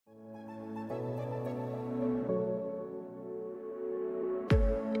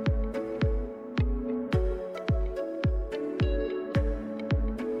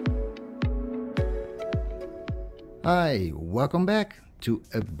Hi, welcome back to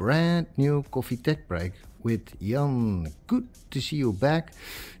a brand new coffee tech break with Jan. Good to see you back,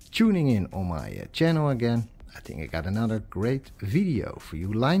 tuning in on my channel again. I think I got another great video for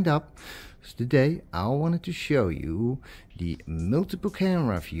you lined up. So today I wanted to show you the multiple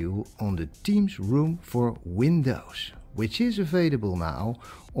camera view on the Teams Room for Windows, which is available now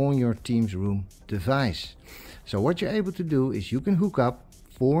on your Teams Room device. So what you're able to do is you can hook up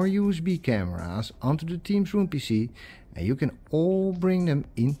 4 USB cameras onto the Teams Room PC, and you can all bring them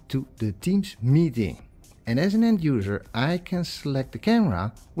into the Teams meeting. And as an end user, I can select the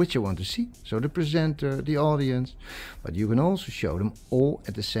camera which I want to see, so the presenter, the audience, but you can also show them all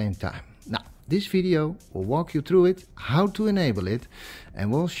at the same time. Now, this video will walk you through it, how to enable it,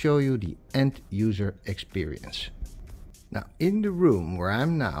 and will show you the end user experience. Now, in the room where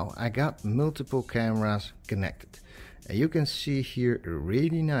I'm now, I got multiple cameras connected. And you can see here a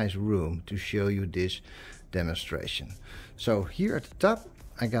really nice room to show you this demonstration. So here at the top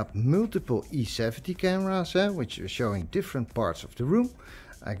I got multiple E70 cameras, which are showing different parts of the room.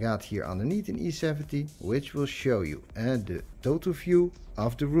 I got here underneath an E70 which will show you the total view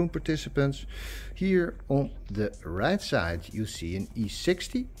of the room participants. Here on the right side you see an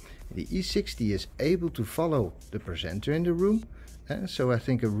E60. The E60 is able to follow the presenter in the room. So I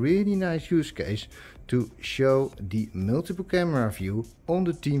think a really nice use case to show the multiple camera view on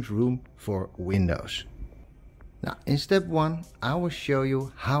the Teams Room for Windows. Now in step 1 I will show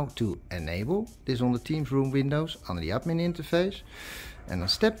you how to enable this on the Teams Room Windows on the admin interface, and on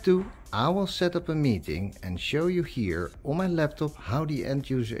step 2 I will set up a meeting and show you here on my laptop how the end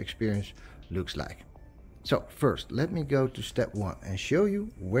user experience looks like. So first let me go to step 1 and show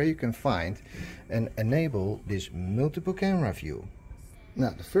you where you can find and enable this multiple camera view.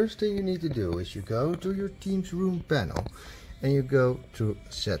 Now the first thing you need to do is you go to your Teams Room panel and you go to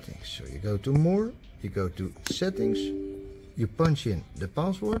settings. So you go to more, you go to settings, you punch in the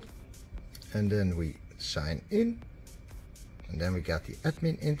password, and then we sign in, and then we got the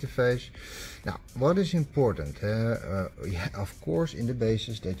admin interface. Now what is important, of course in the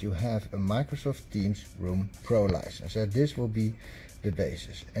basis that you have a Microsoft Teams Room Pro license. This will be the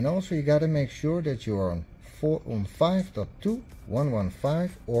basis, and also you got to make sure that you are on 5.2.115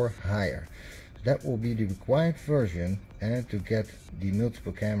 or higher. That will be the required version to get the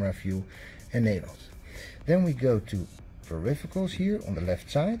multiple camera view enabled. Then we go to peripherals here on the left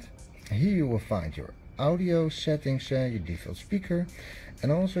side. Here you will find your audio settings, your default speaker,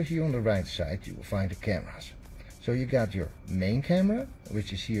 and also here on the right side you will find the cameras. So you got your main camera,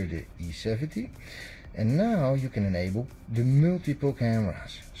 which is here the E70, and now you can enable the multiple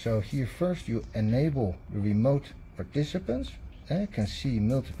cameras. So here first you enable the remote participants, can see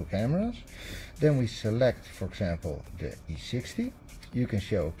multiple cameras. Then we select, for example, the E60. You can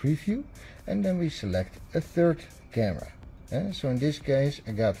show a preview, and then we select a third camera. So in this case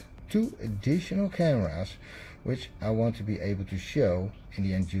I got 2 additional cameras which I want to be able to show in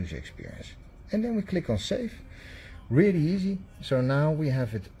the end user experience. And then we click on save. Really easy. So now we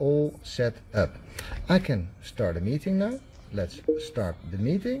have it all set up. I can start a meeting now. Let's start the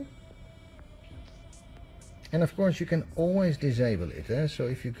meeting. And of course you can always disable it. So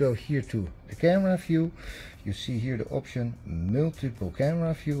if you go here to the camera view, you see here the option multiple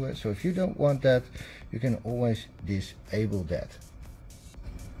camera view. So if you don't want that, you can always disable that.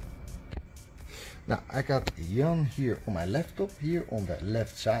 Now I got Jan here on my laptop, here on the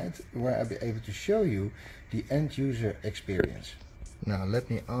left side, where I'll be able to show you the end user experience. Now let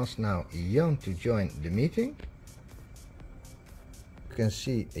me ask now Jan to join the meeting. You can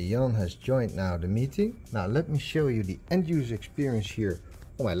see Jan has joined now the meeting. Now let me show you the end user experience here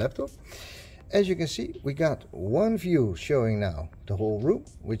on my laptop. As you can see, we got one view showing now the whole room,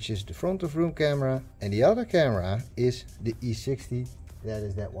 which is the front of room camera, and the other camera is the E60. That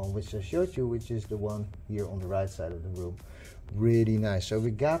is that one which I showed you, which is the one here on the right side of the room. Really nice. So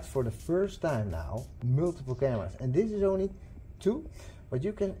we got for the first time now multiple cameras, and this is only 2, but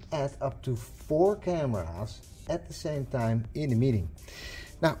you can add up to 4 cameras at the same time in the meeting.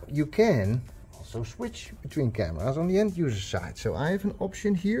 Now you can also switch between cameras on the end user side. So I have an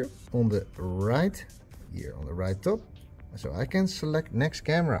option here on the right, here on the right top, so I can select next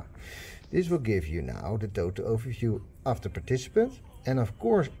camera. This will give you now the total overview of the participants, and of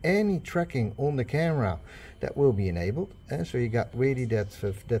course any tracking on the camera that will be enabled, and so you got really that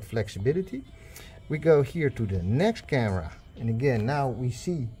flexibility. We go here to the next camera, and again now we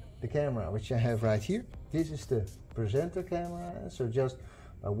see the camera which I have right here. This is the presenter camera, so just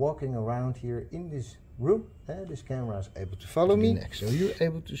by walking around here in this room, this camera is able to follow me next. So you're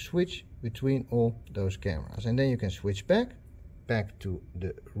able to switch between all those cameras, and then you can switch back to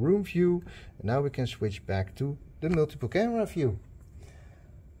the room view, and now we can switch back to the multiple camera view.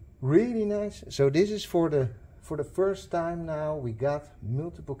 Really nice. So this is for the first time now we got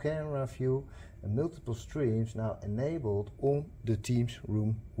multiple camera view and multiple streams now enabled on the Teams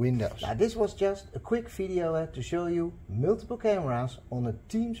Room windows. Now this was just a quick video to show you multiple cameras on a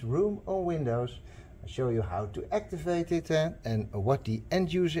Teams Room on Windows. I show you how to activate it and what the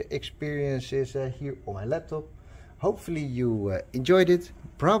end user experience is here on my laptop. Hopefully you enjoyed it.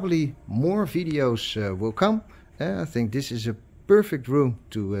 Probably more videos will come. I think this is a perfect room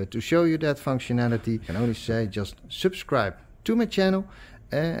to show you that functionality. I can only say just subscribe to my channel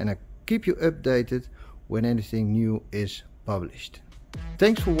and I keep you updated when anything new is published.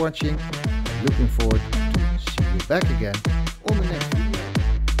 Thanks for watching. Looking forward to see you back again.